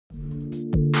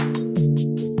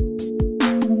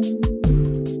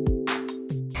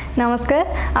नमस्कार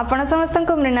आपण समस्त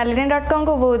को मृणालिनी.com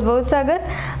को बहुत बहुत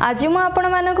स्वागत। आज मु आपण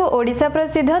मानक ओडिशा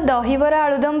प्रसिद्ध दही बरा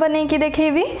आलुदम बनै कि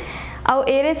देखैबी। आउ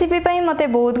ए रेसिपी पई मते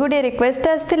बहुत गुडी रिक्वेस्ट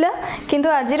आस्थिला किंतु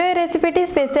आज रो रेसिपी टी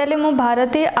स्पेशली मु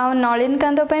भारती आ नलिन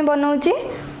कांद पई बनाउची।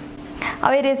 आ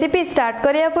रेसिपी स्टार्ट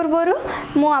करिया पूर्व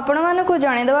मु आपण मानक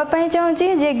जणे दवा पई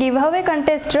चाहूची जे गिव अवे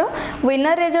कंटेस्ट रो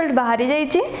विनर रिजल्ट बाहरी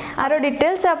जाईची। आरो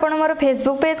डिटेल्स आपण मोर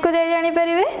फेसबुक पेज को जाई जानि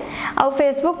परिबे। आ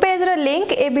फेसबुक पेज रो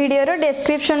लिंक ए वीडियो रो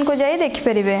डिस्क्रिप्शन को जाई देखि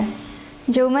परिबे।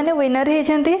 जो माने विनर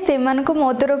हेचंती से मान को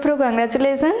मो तरफ रो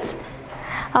कांग्रेचुलेशंस।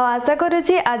 आशा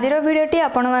करुँची आज भिडियोटी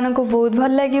आपण मानक बहुत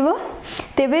भल लगिवो।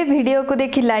 तेबे वीडियो को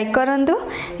देखि लाइक करंतु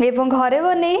एवं घरे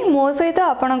बनै मो सहित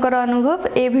आपणकर अनुभव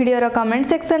ए वीडियो कमेंट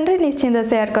सेक्शन रे निश्चिंत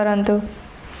शेयर करंतु।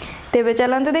 तेबे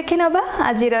चलंतु देखि नबा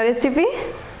आज रेसिपी।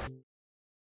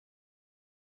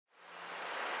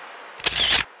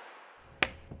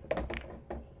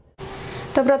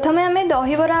 तो प्रथमे आमे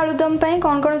दही बरा आलुदम पई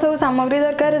कोन कोन सब सामग्री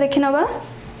दरकार देखि नबा।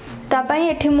 तापाई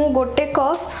एठी मु गोटे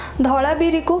कप धला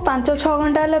बिरी को 5-6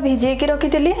 घंटा ला भिजे के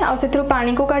रखितली आ सेथरो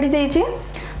पानी को काढी देइची।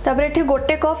 तापर एठी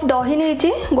गोटे कप दही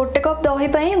नेइची। गोटे कप दही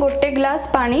पई गोटे ग्लास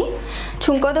पानी,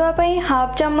 छुंक दवा पई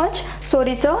हाफ चम्मच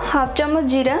सोरिष, हाफ चम्मच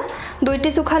जीरा,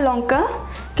 2टी सुखा लंका,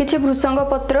 किछि भृसंग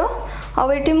पत्र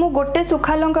आ एठी मु गोटे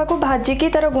सुखा लंका को भाजी की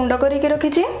तार गुंड करी के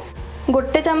रखिची।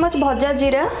 गोटे चम्मच भजा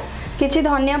जीरा, किछि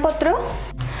धनिया पत्र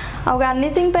आ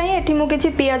गार्निशिंग पई एठी मु किछि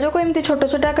पियाज को एमती छोट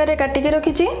छोट आकार रे काटी के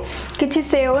रखिची। किछि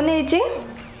सेव नेइची,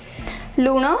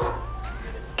 लूण,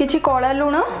 किछि कला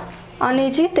लूण आ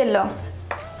नेइची तेल।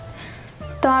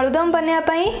 तो आलुदम बनिया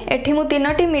पई एठी मु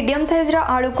 3टी मीडियम साइज रा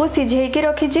आलू को सिझेई के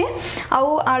रखिची।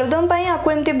 आउ आलुदम पई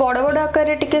आकु एमती बड़ बड़ आकार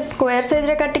रे टिके स्क्वायर साइज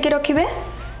रे काटी के रखिबे।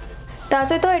 ता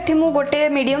सहित एठी मु गोटे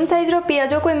मीडियम साइज रो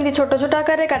पियाज को एमती छोट छोट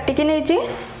आकार रे काटी के नेइची।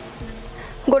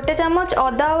 गोटे चम्मच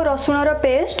अदा और रसुण रो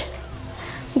पेस्ट,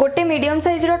 गोटे मीडियम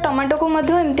साइज रो टमाटो को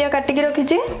मध्य एमतिया काटी के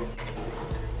रखिची।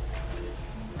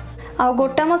 आ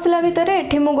गोटा मसला भितर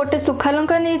एठी मु गोटे सुखा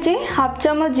लंका नेइची, हाफ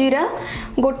चम्मच जीरा,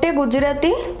 गोटे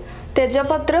गुजराती,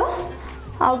 तेजपत्र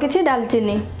आ किछि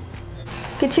दालचीनी,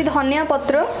 किछि धनिया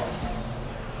पत्र,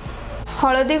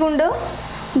 हळदी गुंड,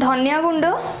 धनिया गुंड,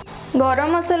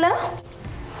 गरम मसला,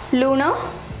 लूण,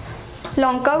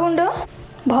 लंका गुंड,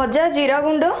 भजा जीरा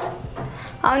गुंड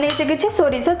आ नेइची किछि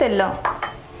सोरिष तेल।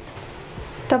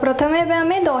 तो प्रथमे एबे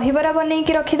आमे दही बरा बनै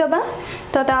कि रखि दबा।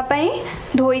 तो ता पई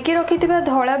धोई कि रखिथिबा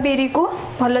धला बिरी को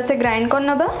भल से ग्राइंड कर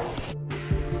नबा।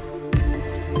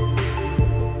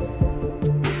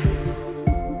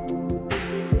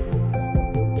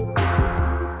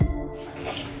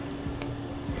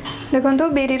 देखंतु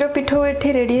बिरी रो पिठो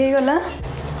एठी रेडी हे गला।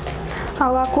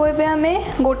 आकु एबे आमे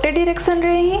गोटे डायरेक्शन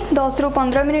रे ही 10 रु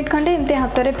 15 मिनिट खंडे एमते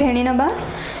हाथ रे फेणी नबा।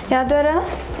 या द्वारा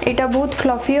एटा बहुत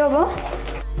फ्लफी होबो।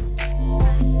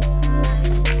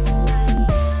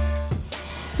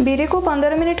 बिरी को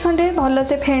 15 मिनिट खंडे भल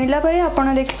से फेणिला परे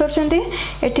आपण देखि परछंती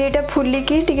एठी एटा फुली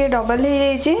की टिके डबल हे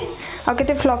जाईची आ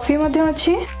केते फ्लफी मध्ये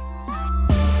अछि।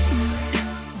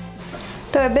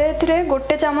 तो एबे एथरे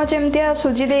गोटे चम्मच एमतिया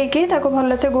सुजी देकी ताको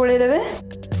भल से गोळे देबे।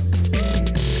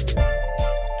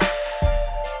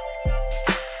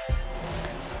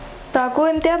 ताको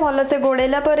एमतिया भल से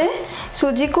गोळेला परे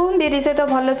सुजी को बिरी सहित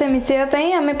भल से मिसेया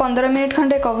पई हमें 15 मिनिट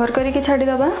खंडे कवर करिके छाडी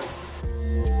दबा।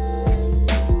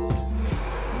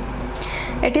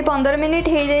 एटी 15 मिनिट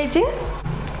हो जाइए।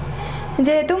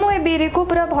 जेहेतु मु बिरी को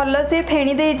पूरा भल से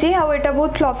फेणी देइची आ एटा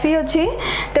बहुत फ्लफी अच्छी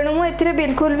तेणु मु एथिरे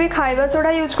बिल्कुल भी खाइबा सोडा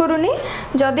यूज करूनी।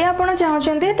 जदि आपण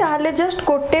चाहछंती ताहले जस्ट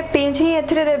गोटे पिंच ही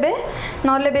एथिरे देबे,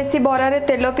 नले बेसी बरा रे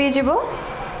तेल पी जिवो।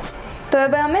 तो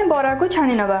एबे हमें बरा को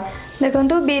छाणी नबा।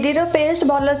 देखंतु बिरी रो पेस्ट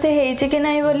भल से हेइची कि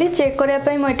नाही बोली चेक करिया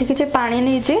पई मु एठी किछि पानी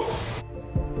नेइची।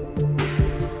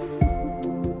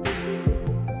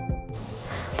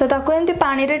 तो ताको एमती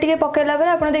पानी रे टिके पकेला पर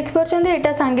आपण देखि परछंती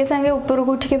एटा संगे संगे ऊपर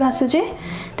को उठिके भासुची।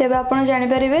 तेबे आपण जानि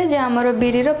परिबे जे हमर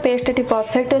बिरी रो पेस्ट एठी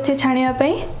परफेक्ट अछि छानिया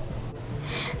पई।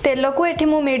 तेल को एठी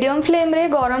मु मीडियम फ्लेम रे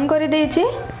गरम करि देइची।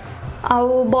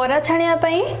 आउ बरा छानिया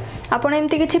पई आपण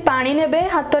एमती किछि पानी नेबे,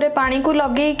 हाथ रे पानी को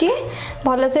लगेई कि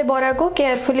भल से बरा को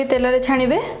केयरफुली तेल रे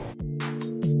छानिबे।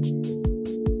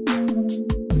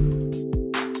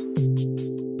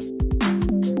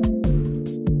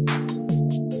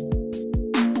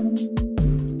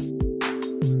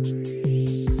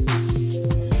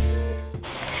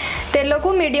 तेल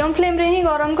को मीडियम फ्लेम रे ही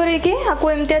गरम करके आपको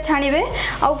एमतिया छाणीबे।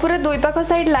 आ पूरा दुई पाख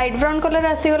साइड लाइट ब्राउन कलर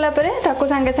आसीगला परे ताको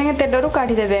संगे संगे तेल रू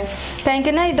काढ़ी देबे।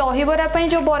 कहीं ना दही बरा पई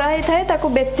जो बरा हे थाए ताको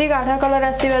बेसी गाढ़ा कलर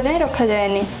आसीबा जाय रखा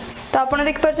जायनी। तो आपण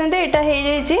देख परछंते एटा हे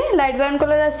जाईची, लाइट ब्राउन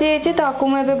कलर आसी जाईची। तो आपको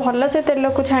मैं भल से तेल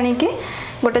को छाणी की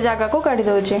गोटे जगह को काढ़ी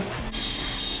दउची।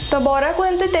 तो बरा को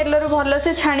एमती तेल रू भल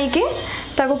से छाणी की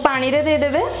ताको पानी रे दे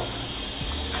देबे।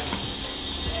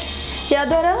 या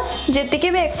द्वारा जेतिकी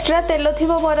भी एक्स्ट्रा तेल थी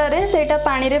बरारे सेटा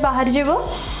पानी रे बाहर जीवो।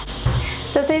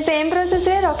 तो से सेम प्रोसेस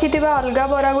रे रखिथिबा अलगा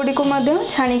बरा गुडी को मध्य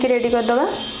छाणी के रेडी कर दबा।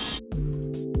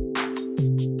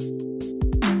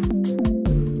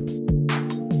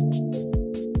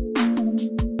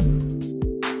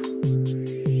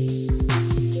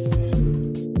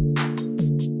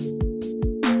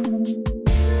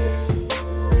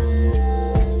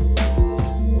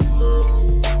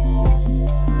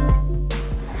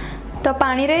 तो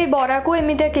पानी रे बरा को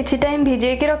एमितिया किछि टाइम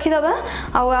भिजे के रखी दबा।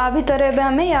 आ भितर एबे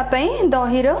हमें या पई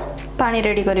दही रो पानी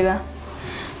रेडी करबा।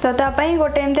 तो ता पई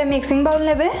गोटे एमितिया मिक्सिंग बाउल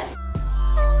नेबे।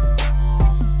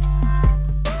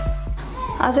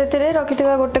 आ सेतिरे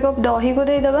रखिथिबा गोटे कप दही को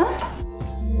देई दबा।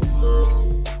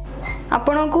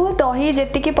 आपन को दही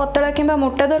जेतिकी पतला किंबा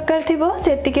मोटा दरकार थिबो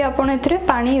सेतिकी आपन एथिरे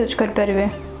पानी यूज कर परिबे।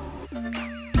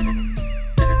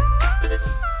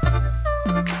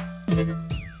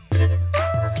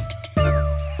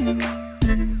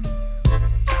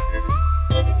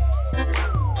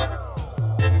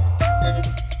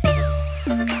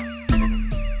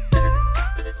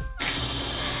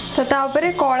 तो तापरे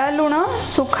कला लुण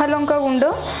सुखा लंका गुंड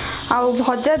आउ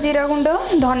भजा जीरा गुंड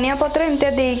धनिया पत्र एमतिया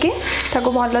देकी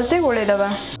ताको भल से गोले दबा।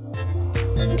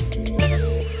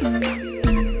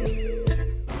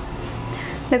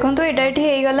 देखो तो एटा एठी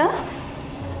हे गला।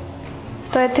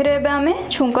 तो एथिरे एबे हमें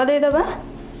छुंक दे दबा।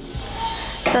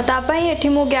 तो तापाई एठी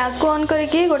मु गैस को ऑन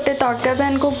करके गोटे तड़का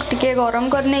पैन को टिके गरम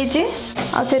कर नै छी।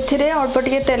 आ सेथिरे अल्प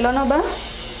टिके तेल नबा।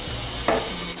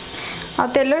 आ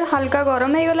तेल हल्का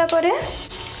गरम हे गला परे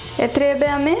एथिरे एबे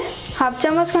हमें हाफ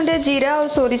चम्मच खंडे जीरा और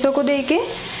सोरिष को देके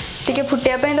टिके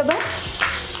फुटिया पे दबा।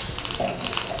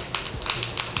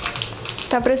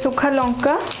 तापरे सुखा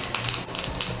लंका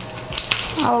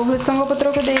और भृसंग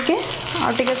पत्र को देके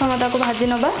और टिके समय ताको भाजी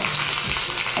नबा।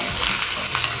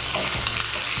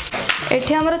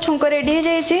 एठी हमर छुंक रेडी हो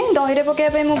जाइए। दही रे पकाया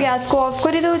पे मु गैस को ऑफ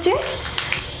कर दउची।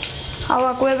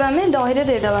 आको एबे हमें दही रे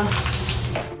दे दबा।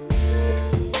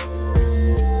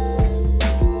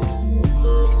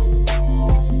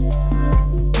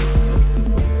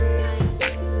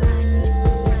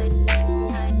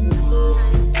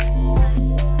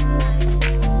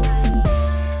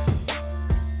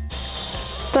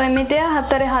 तो एमितिया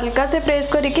हाथ रे हल्का से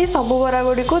प्रेस करके सबु बरा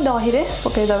गुडी को दही रे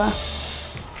पकाई दबा।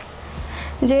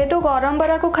 जेहेतु गरम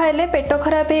बरा को खाइले पेट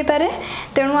खराब हो पारे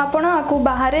तेणु आपण आकु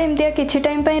बाहर एमतिया किछि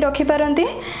टाइम पई रखी पारंती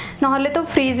नहले तो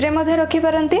फ्रीज रे मधे रखी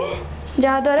पारंती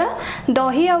जहाँ द्वारा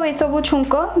दही आ ए सब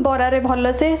छुंक बरा रे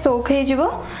भल से सोख हो जिवो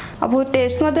आ बहुत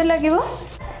टेस्ट मधे लागिवो।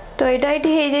 तो एटा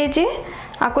एठी हे जाइछि।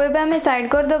 आकु एबे हमें साइड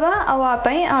कर दबा आ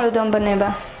पई आलूदम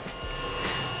बनेबा।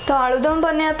 तो आलूदम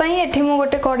बनया पई एठी मु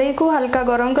गोटे कढ़ई को हल्का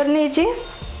गरम कर नेछि।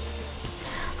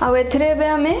 आ एथिरे एबे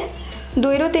हमें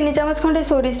 2 ରୁ 3 चम्मच खंडे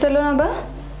सोरिष तेल नबा।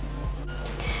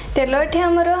 तेल एठी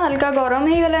हमर हल्का गरम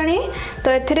हो गलानी।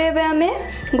 तो एथिरे एबे हमें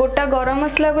गोटा गरम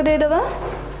मसला को दे दबा।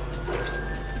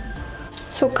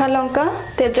 सुखा लंका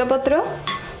तेजपत्र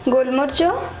गोलमरिच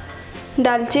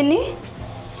दालचीनी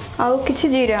आउ किछि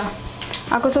जीरा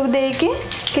आको सब देकी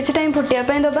किछि टाइम फुटिया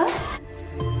पे दबा।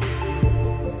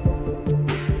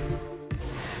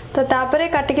 तो तापरे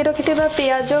काटिके रखिथिबा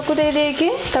प्याज को दे देकी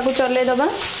ताको चले दबा।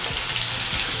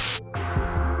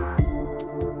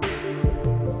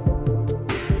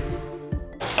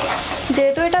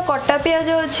 जेहेतु एटा कटा प्याज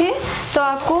अच्छी तो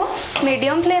आपको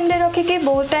मीडियम फ्लेम रे रखिके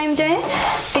बहुत टाइम जाए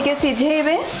टिके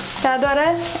सिझेबे ता द्वारा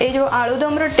ए जो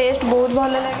आलूदम रो टेस्ट बहुत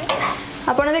भल लगे।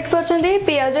 आपण देख परछंती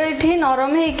प्याज एठी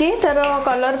नरम हेकी तार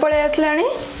कलर पळे आसलानी।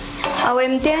 आ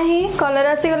एमतिया ही कलर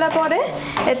आसी गला परे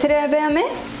एथिरे एबे हमें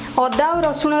अदा और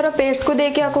रसुण रो पेस्ट को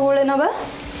देके आको गोळे नबा।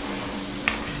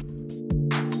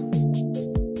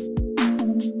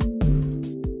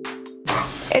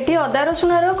 एठी अदा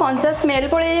रसुण रो कंचा स्मेल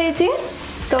पळे जाईची।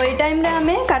 तो ये टाइम रे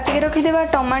हमें काटिके रखिदेबा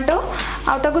टमाटो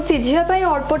आ ताको सिझिया पई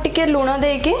अल्प टिके लूण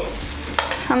देके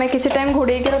हमें किछि टाइम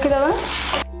घोड़े के रखिदेबा।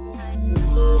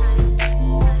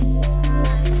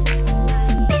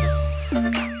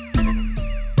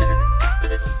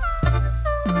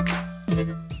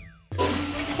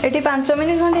 एटी 5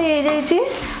 मिनिट खंडे हो जाइए।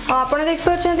 आपड़ देख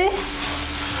पार्टी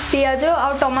पियाज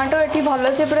आ टमाटो एटी भल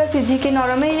से पूरा सिझिकी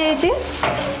नरम हो जाइए।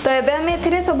 तो एबे हमें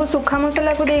एथिरे सब सुखा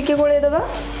मसला को देके गोळे देबा।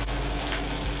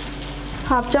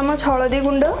 हाफ चम्मच हलदी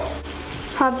गुंड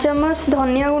हाफ चम्मच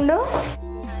धनिया गुंड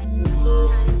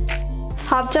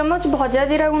हाफ चम्मच भजा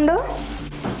जीरा गुंड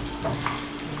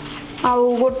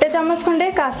आउ गोटे चम्मच खंडे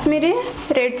काश्मीरी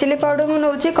रेड चिली पाउडर मु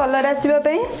नउची कलर आसीबा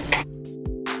पई।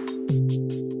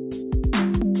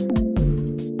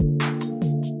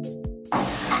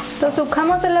 तो सुखा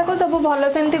मसला को सब भल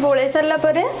से एमती गोळे सारला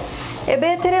परे एबे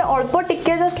एथिरे अल्प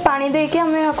टिके जस्ट पानी देके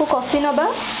हमें आपको कषि नबा।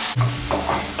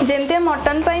 जमती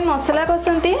मटन पाई मसला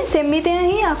कसती सेमती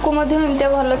ही आपको एमती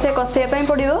भल से कषापी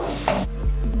पड़ो।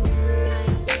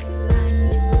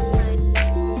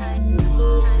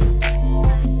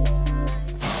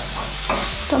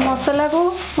 तो मसला को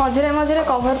मझे मझे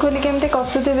कवर खोलिक एमती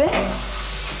कषुवे।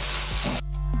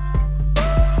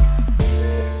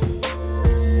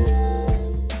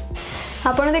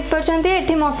 आपड़ देख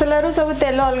पार्टी मसलू सब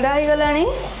तेल अलग हो गला,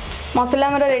 मसला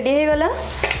आमर रेडी हो गला।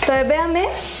 तो ये आम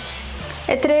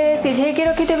एथरे सिझेकी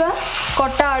रखि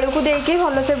कटा आलू को देकी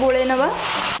भल से गोले नवा।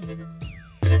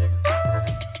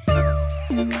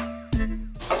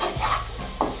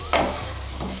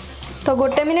 तो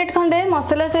गोटे मिनिट खंडे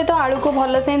मसला सहित आलू को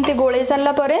भल से एमती गोले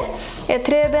सारा पर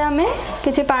एथरे एबे आमे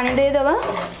किछि पानी दे दवा।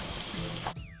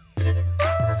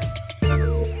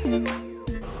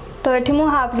 तो एठी मु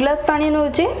हाफ ग्लास पानी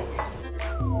नौची।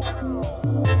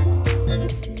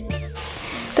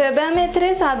 तो एबे आमे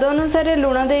एथरे स्वाद अनुसार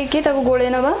लूण देकी ताको गोले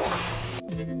नवा।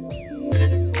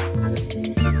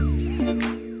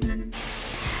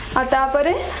 आ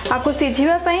तापरे आकु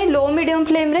सिझिबा पई लो मीडियम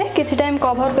फ्लेम रे किछि टाइम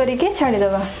कवर करिके छाडी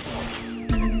दवा।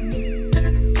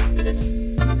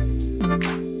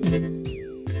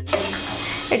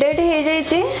 एटा हो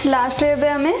जाइए। लास्ट रे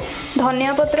आमे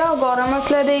धनिया पत्र और गरम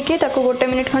मसला देकी ताको गोटे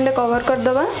मिनिट खंडे कवर कर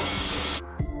दवा।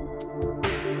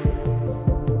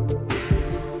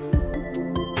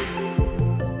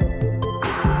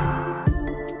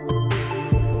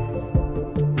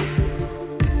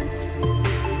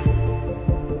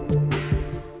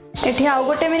 एठी आउ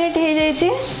गोटे मिनिट हो जाइए।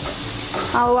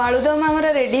 आलूदम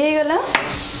आमर रेडी हो गला।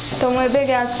 तो मुझे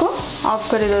गैस को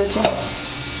ऑफ कर दउछि।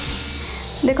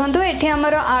 देखंतु एठी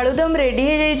हमर आलूदम रेडी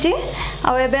हो जाइए।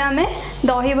 आउ एबे आमे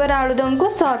दही बरा आलूदम को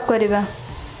सर्व करिबा।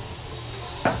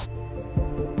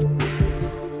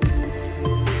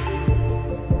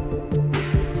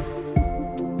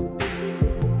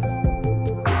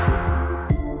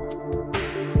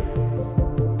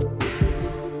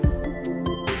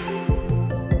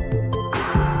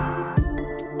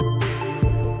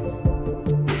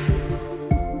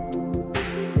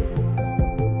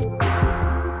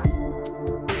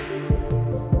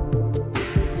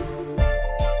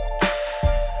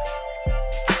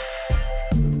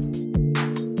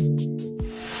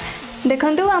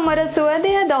 देखंतु आमर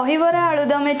सुआदिया दही बरा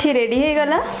आलूदम एठी रेडी हो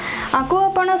गला। आकु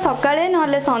आपण सकाळे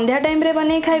नहले संध्या टाइम रे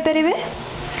बनै खाइ परिबे।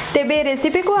 तेबे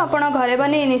रेसिपी को आपण घरे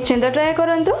बनै निश्चिंत ट्राई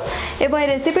करंतु एवं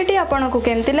रेसिपीटी आपण को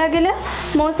केमती लागिला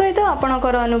मो सहित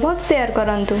आपणकर अनुभव शेयर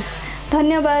करंतु।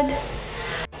 धन्यवाद।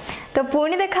 तो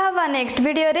पुणी देखा नेक्स्ट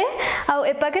वीडियो रे। आ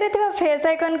ए पाखरे फेस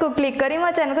आइकन को क्लिक करी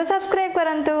मो चैनल को सब्सक्राइब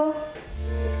करंतु।